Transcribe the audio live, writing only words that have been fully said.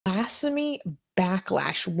Blasphemy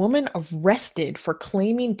backlash. Woman arrested for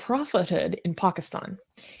claiming prophethood in Pakistan.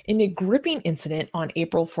 In a gripping incident on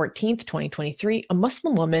April 14th, 2023, a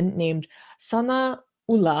Muslim woman named Sana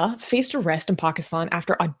Ullah faced arrest in Pakistan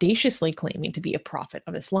after audaciously claiming to be a prophet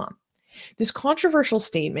of Islam. This controversial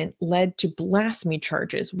statement led to blasphemy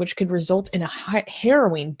charges, which could result in a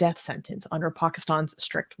harrowing death sentence under Pakistan's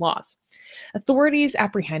strict laws. Authorities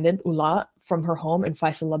apprehended Ullah from her home in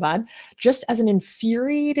Faisalabad just as an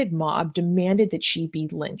infuriated mob demanded that she be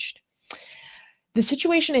lynched. The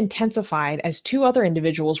situation intensified as two other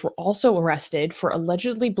individuals were also arrested for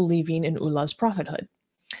allegedly believing in Ullah's prophethood.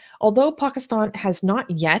 Although Pakistan has not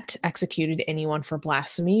yet executed anyone for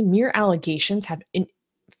blasphemy, mere allegations have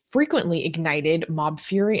frequently ignited mob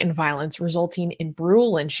fury and violence, resulting in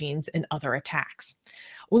brutal lynchings and other attacks.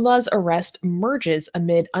 Ullah's arrest emerges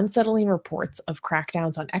amid unsettling reports of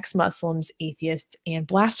crackdowns on ex-Muslims, atheists, and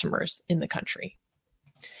blasphemers in the country.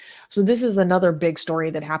 So this is another big story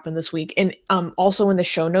that happened this week. And also in the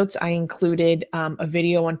show notes, I included a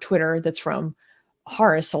video on Twitter that's from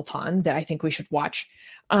Haris Sultan that I think we should watch.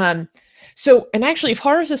 And actually, if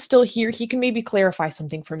Haris is still here, he can maybe clarify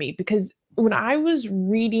something for me, because when I was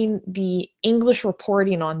reading the English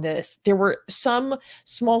reporting on this, there were some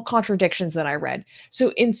small contradictions that I read.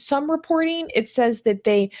 So in some reporting, it says that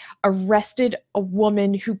they arrested a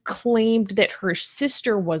woman who claimed that her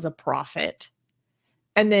sister was a prophet,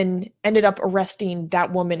 and then ended up arresting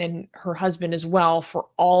that woman and her husband as well for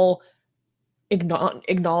all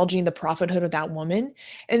acknowledging the prophethood of that woman.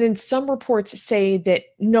 And then some reports say that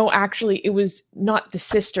no, actually it was not the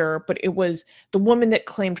sister, but it was the woman that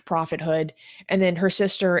claimed prophethood, and then her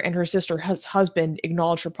sister and her sister's husband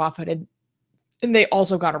acknowledged her prophethood, and they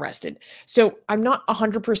also got arrested. So I'm not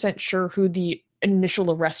 100% sure who the initial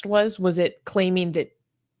arrest was. Was it claiming that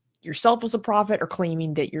yourself was a prophet or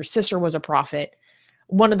claiming that your sister was a prophet?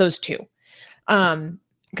 One of those two.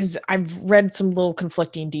 Because I've read some little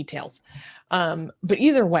conflicting details. But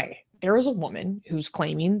either way, there is a woman who's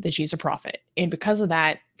claiming that she's a prophet, and because of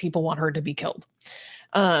that, people want her to be killed.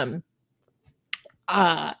 Sasan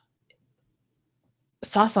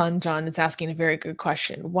John is asking a very good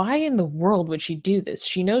question. Why in the world would she do this?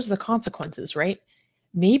 She knows the consequences, right?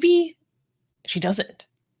 Maybe she doesn't.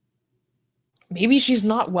 Maybe she's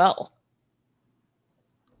not well.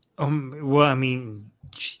 Well, I mean,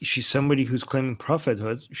 she's somebody who's claiming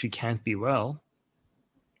prophethood. She can't be well.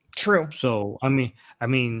 True. So, I mean,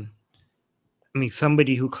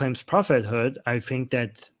 somebody who claims prophethood, I think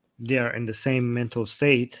that they are in the same mental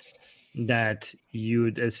state that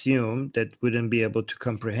you'd assume that wouldn't be able to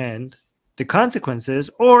comprehend the consequences,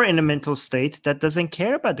 or in a mental state that doesn't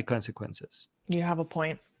care about the consequences. You have a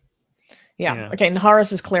point. Yeah. Okay. And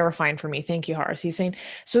Haris is clarifying for me. Thank you, Haris. He's saying,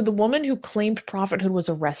 so the woman who claimed prophethood was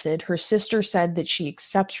arrested. Her sister said that she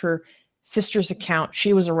accepts her sister's account.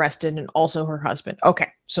 She was arrested, and also her husband. Okay.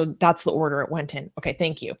 So that's the order it went in. Okay.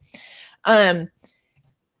 Thank you. Can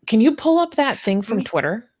you pull up that thing from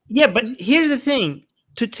Twitter? Yeah, but here's the thing.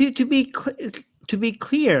 To be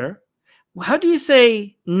clear, how do you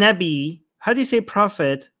say Nabi? How do you say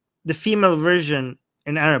prophet, the female version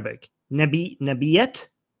in Arabic? Nabi, Nabiyat,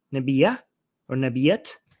 Nabiya, or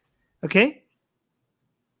Nabiyat? Okay.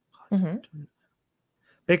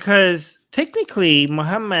 Because technically,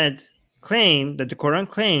 Muhammad claimed that the Quran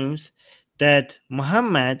claims that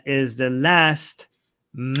Muhammad is the last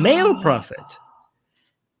male prophet.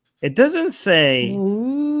 It doesn't say.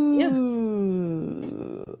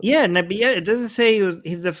 Yeah, Nabiya. It doesn't say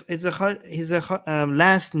he's a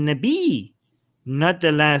last Nabi, not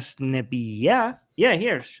the last Nabiya. Yeah,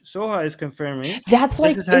 here Soha is confirming. That's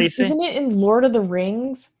like, isn't it in Lord of the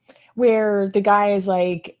Rings where the guy is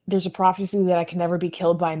like, "There's a prophecy that I can never be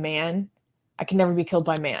killed by man. I can never be killed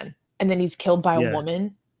by man," and then he's killed by a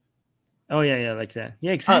woman. Oh yeah, like that.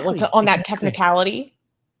 Yeah, exactly. On that technicality.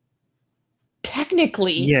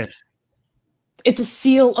 Technically, yes, it's a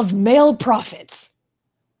seal of male prophets.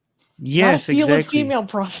 Yes, not a seal of female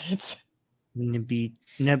prophets. Nabiyati.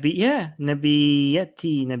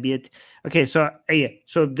 Okay, so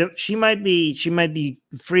she might be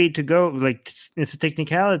free to go. Like, it's a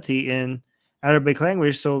technicality in Arabic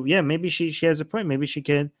language. So yeah, maybe she has a point. Maybe she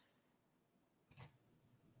can.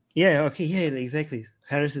 Yeah. Okay. Yeah. Exactly.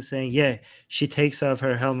 Harris is saying, yeah, she takes off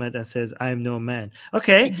her helmet and says, "I'm no man."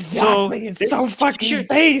 Okay. Exactly. It's so fucking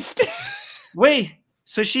based. Wait.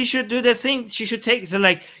 So she should do the thing. She should take the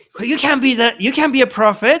like. You can't be a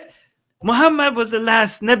prophet. Muhammad was the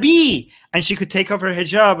last Nabi. And she could take off her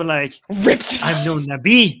hijab and like, rips. I'm no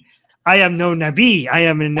Nabi. I am no Nabi. I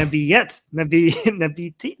am a Nabiyat.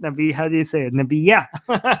 Nabi, how do you say it? Nabiya.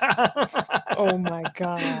 Oh my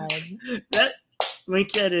God.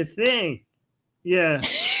 Make that a thing. Yeah.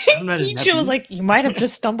 I'm not He was like, you might have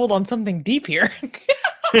just stumbled on something deep here.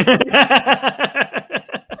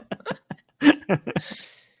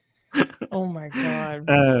 Oh my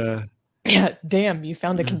god. Yeah, damn, you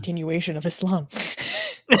found the continuation of Islam.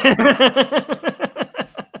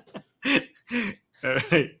 All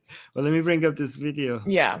right. Well, let me bring up this video.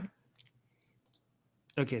 Yeah.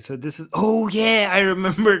 Okay, so this is. Oh yeah, I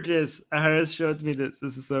remember this. Harris showed me this.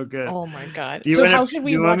 This is so good. Oh my god. So how should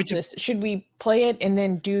we watch this? Should we play it and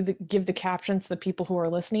then give the captions to the people who are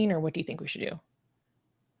listening, or what do you think we should do?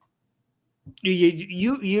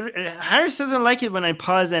 Harris doesn't like it when I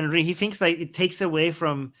pause and read. He thinks like it takes away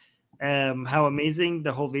from how amazing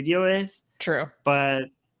the whole video is. True. But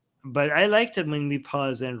I liked it when we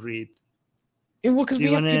pause and read. Well, because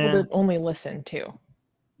we have people that only listen too.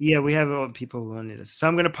 Yeah, we have people who only listen. So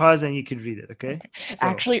I'm going to pause and you can read it, okay? So.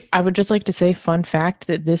 Actually, I would just like to say, fun fact,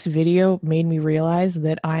 that this video made me realize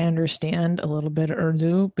that I understand a little bit of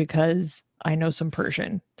Urdu because I know some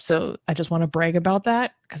Persian. So I just want to brag about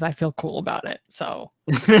that because I feel cool about it. So.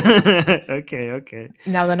 Okay.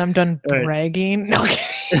 Now that I'm done bragging. No,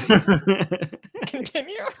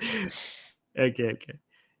 continue. Okay.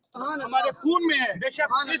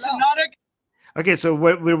 Okay, so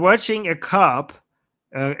we're watching a cop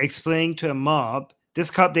explaining to a mob. This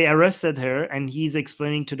cop, they arrested her, and he's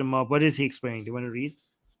explaining to the mob. What is he explaining? Do you want to read?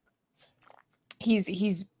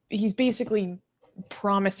 He's basically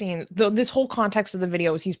promising. This whole context of the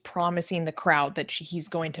video is he's promising the crowd that he's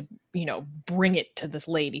going to, bring it to this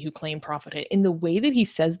lady who claimed prophethood. And the way that he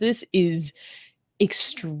says this is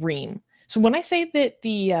extreme. So when I say that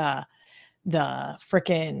the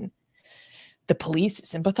police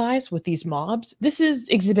sympathize with these mobs, this is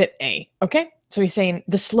Exhibit A, okay? So he's saying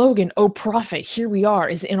the slogan, "Oh prophet, here we are,"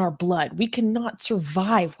 is in our blood. We cannot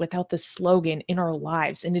survive without this slogan in our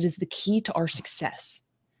lives, and it is the key to our success.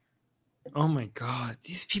 Oh my God,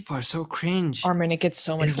 these people are so cringe. Armin, it gets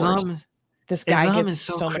so much worse. This guy gets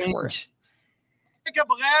so much worse.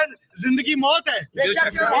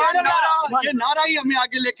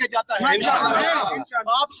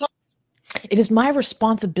 It is my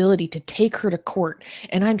responsibility to take her to court,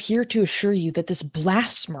 and I'm here to assure you that this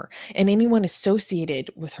blasphemer and anyone associated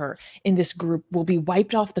with her in this group will be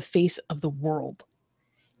wiped off the face of the world.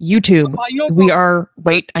 YouTube,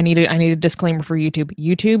 I need a disclaimer for YouTube.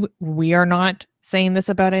 YouTube, we are not saying this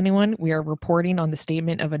about anyone. We are reporting on the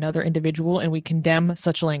statement of another individual, and we condemn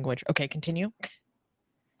such language. Okay, continue.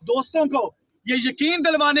 दोस्तों को ये यकीन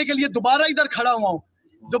दिलवाने के लिए दोबारा इधर खड़ा हूं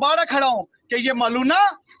कि ये मालूना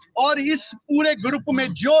और इस पूरे ग्रुप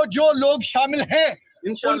में जो लोग शामिल हैं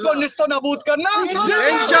उनको निस्तो नाबूद करना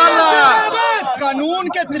इंशाल्लाह, कानून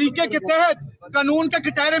के तरीके के तहत कानून के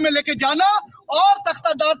कटहरे में लेके जाना और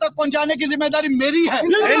तख्तादार तक पहुंचाने की जिम्मेदारी मेरी है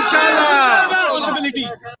इंशाल्लाह।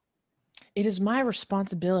 It is my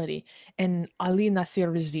responsibility, and Ali Nasir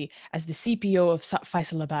Rizvi, as the CPO of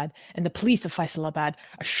Faisalabad and the police of Faisalabad,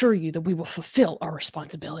 assure you that we will fulfill our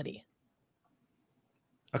responsibility.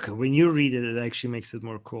 Okay, when you read it, it actually makes it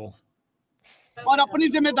more cool. और अपनी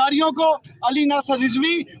जिम्मेदारियों को अली नासिर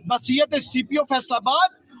रिजवी, वसीयत CPO Faisalabad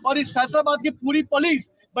और इस फैसलाबाद की पूरी police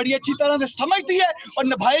बड़ी अच्छी तरह से समझती है और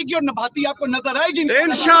निभाएगी और निभाती आपको नजर आएगी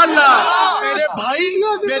इंशाल्लाह। मेरे भाई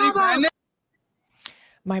मेरी बहनें,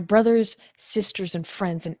 my brothers, sisters, and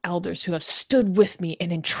friends and elders who have stood with me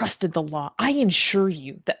and entrusted the law, I assure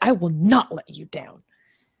you that I will not let you down.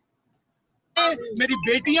 मेरी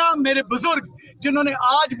बेटियां, मेरे बुजुर्ग जिन्होंने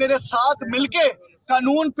आज मेरे साथ मिलके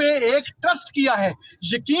कानून पे एक ट्रस्ट किया है,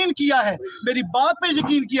 यकीन किया है, मेरी बात पे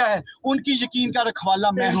यकीन किया है, उनकी यकीन का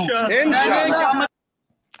रखवाला मैं हूं।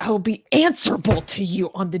 I will be answerable to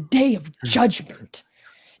you on the day of judgment.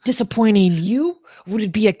 Disappointing you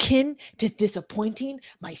would be akin to disappointing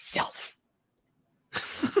myself.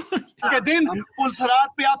 के दिन पुलसरात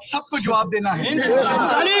पे आप सबको जवाब देना है।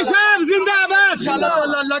 अली साहब जिंदाबाद। इंशाल्लाह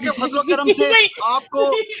अल्लाह के फजल करम से आपको।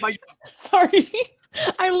 Sorry,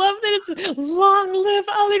 I love that it's long live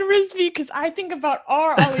Ali Rizvi because I think about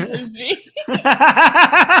our Ali Rizvi.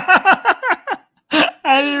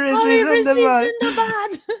 Ali Rizvi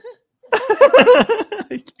जिंदाबाद।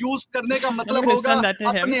 यूज करने का मतलब होगा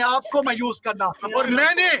अपने आप को मैं यूज करना और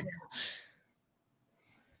मैंने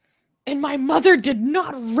And my mother did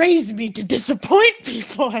not raise me to disappoint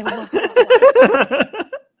people. I love that.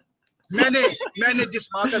 मैंने जिस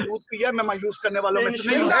माँ का दूध पिया मैं यूज करने वालों में से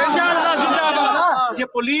नहीं हूं। ये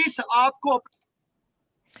पुलिस आपको।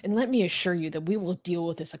 And let me assure you that we will deal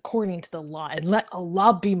with this according to the law, and let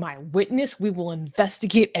Allah be my witness. We will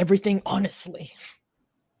investigate everything honestly.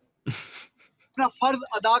 अपना फर्ज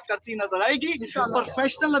अदा करती नजर आएगी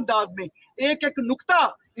प्रोफेशनल अंदाज में एक एक नुक्ता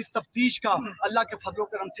इस तफ्तीश का अल्लाह के फजल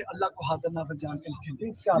करम से अल्लाह को हाजिर नाज़िर जान के लिखेंगे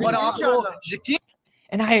और आपको यकीन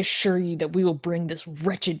And I assure you that we will bring this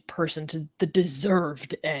wretched person to the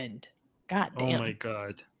deserved end. God damn. Oh my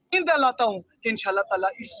God. दिलाता हूँ कि इंशाल्लाह ताला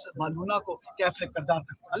इस मालूना को कैफे करदार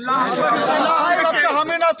तक अल्लाह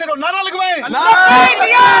हमें ना सिर्फ नारा लगवाएं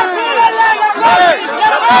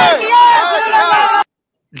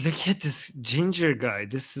Look at this ginger guy.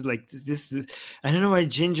 This is like this. I don't know why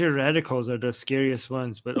ginger radicals are the scariest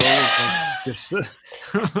ones, but always like this.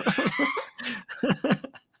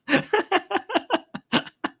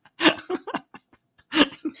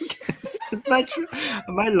 It's not true.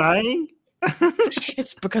 Am I lying?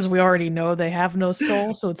 It's because we already know they have no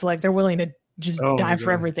soul, so it's like they're willing to just Oh die my for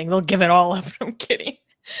God. everything. They'll give it all up. I'm kidding.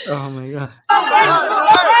 Oh my God.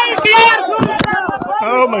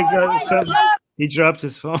 Oh my God. He dropped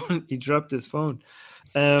his phone. He dropped his phone.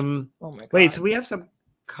 Oh my God. Wait, so we have some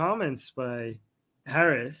comments by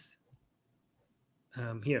Harris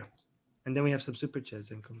here. And then we have some super chats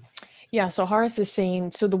and comments. Yeah, so Horace is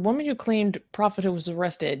saying, so the woman who claimed Prophethood was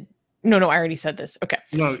arrested. No, I already said this. Okay.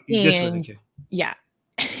 No, this one. And Okay. yeah.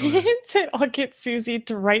 It said, I'll get Susie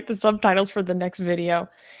to write the subtitles for the next video.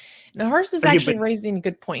 Now, Horace is Okay, actually but- raising a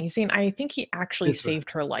good point. He's saying, I think he actually This one. saved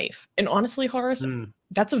her life. And honestly, Horace,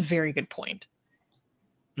 that's a very good point.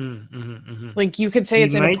 Like, you could say He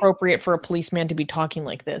it's might- inappropriate for a policeman to be talking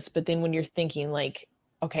like this, but then when you're thinking, like,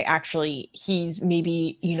 okay, actually, he's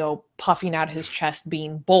maybe, puffing out his chest,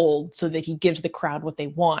 being bold so that he gives the crowd what they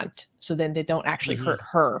want, so then they don't actually hurt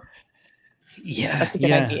her. Yeah. That's a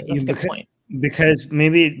good idea. That's a good point. Because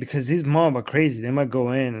these mob are crazy. They might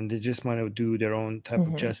go in and they just want to do their own type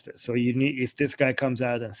of justice. So you need, if this guy comes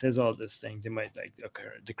out and says all this thing, they might like, okay,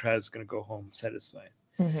 the crowd's going to go home satisfied.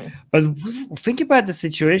 But think about the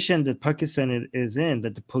situation that Pakistan is in,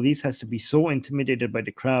 that the police has to be so intimidated by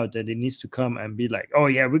the crowd that it needs to come and be like, oh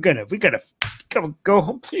yeah, we gotta go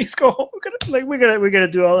home, please go home. We're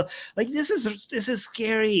gonna do all, like, this is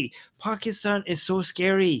scary. Pakistan is so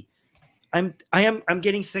scary. I'm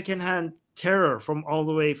getting secondhand terror from all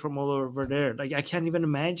over there. Like, I can't even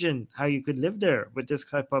imagine how you could live there with this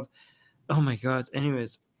type of, oh my God.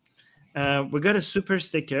 Anyways, we got a super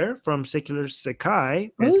sticker from Secular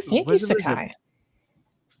Sakai. Oh, thank you, Sakai.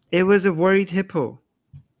 It was a worried hippo.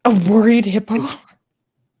 A worried hippo?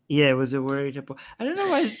 Yeah, it was a worried hippo. I don't know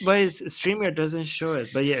why StreamYard doesn't show it,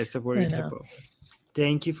 but yeah, it's a worried hippo.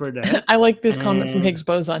 Thank you for that. I like this comment from Higgs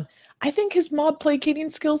Boson. I think his mob placating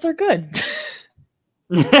skills are good.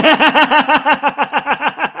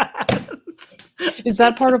 Is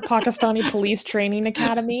that part of Pakistani Police Training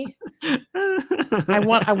Academy? I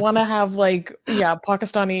want to have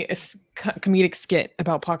Pakistani comedic skit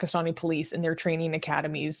about Pakistani police and their training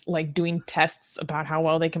academies, like doing tests about how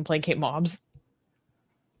well they can placate mobs.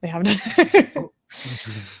 They have to.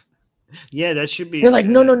 Yeah, that should be. They're like,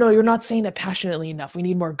 no, you're not saying it passionately enough. We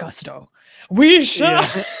need more gusto. We should.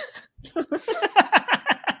 Yeah.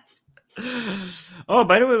 Oh,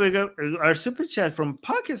 by the way, we got our super chat from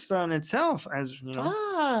Pakistan itself, as you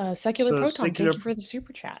know. Secular Proton, thank you for the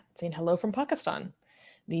super chat, saying hello from Pakistan.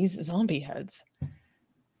 These zombie heads.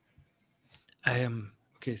 I am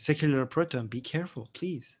okay. Secular Proton, be careful,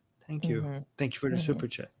 please. Thank you. Thank you for the super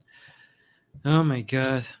chat. Oh my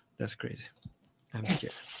God, that's crazy. I'm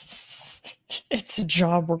scared. It's a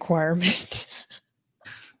job requirement.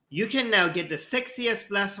 You can now get the sexiest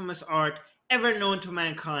blasphemous art ever known to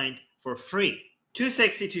mankind for free. Too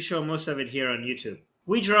sexy to show most of it here on YouTube.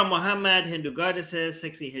 We draw Muhammad, Hindu goddesses,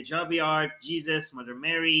 sexy hijabi art, Jesus, Mother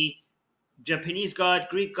Mary, Japanese god,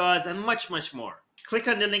 Greek gods, and much, much more. Click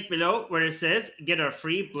on the link below where it says get our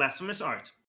free blasphemous art.